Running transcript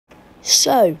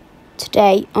So,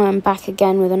 today I am back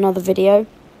again with another video.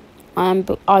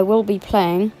 I will be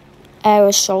playing Air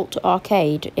Assault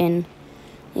Arcade in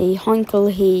the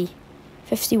Heinkel He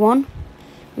 51.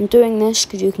 I'm doing this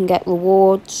because you can get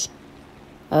rewards,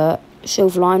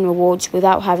 silver line rewards,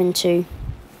 without having to...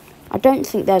 I don't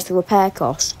think there's the repair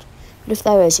cost, but if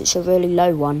there is, it's a really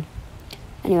low one.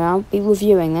 Anyway, I'll be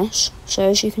reviewing this. So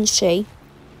as you can see,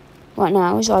 right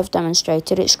now, as I've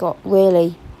demonstrated, it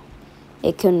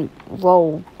can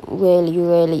roll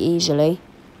really easily.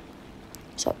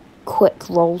 It's a quick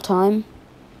roll time.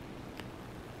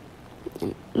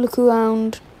 And look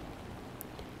around.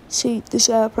 See, this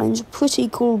airplane's a pretty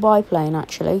cool biplane,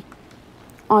 actually.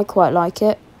 I quite like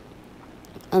it.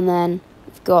 And then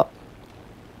we've got...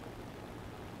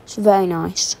 It's very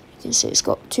nice. You can see it's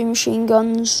got 2 machine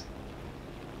guns.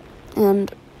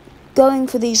 And going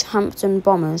for these Hampton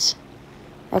bombers,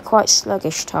 they're quite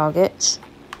sluggish targets.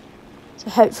 So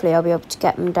hopefully I'll be able to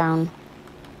get them down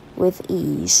with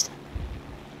ease.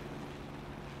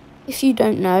 If you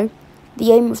don't know,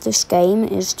 the aim of this game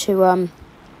is to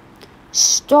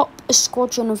stop a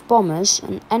squadron of bombers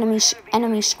and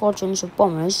enemy squadrons of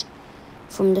bombers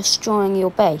from destroying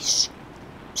your base.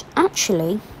 It's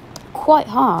actually quite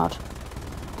hard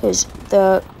because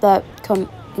there come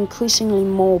increasingly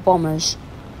more bombers.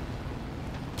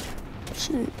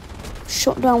 So,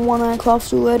 shot down 1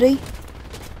 aircraft already.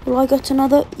 Will I get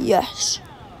another? Yes.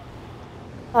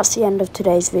 That's the end of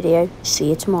today's video. See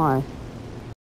you tomorrow.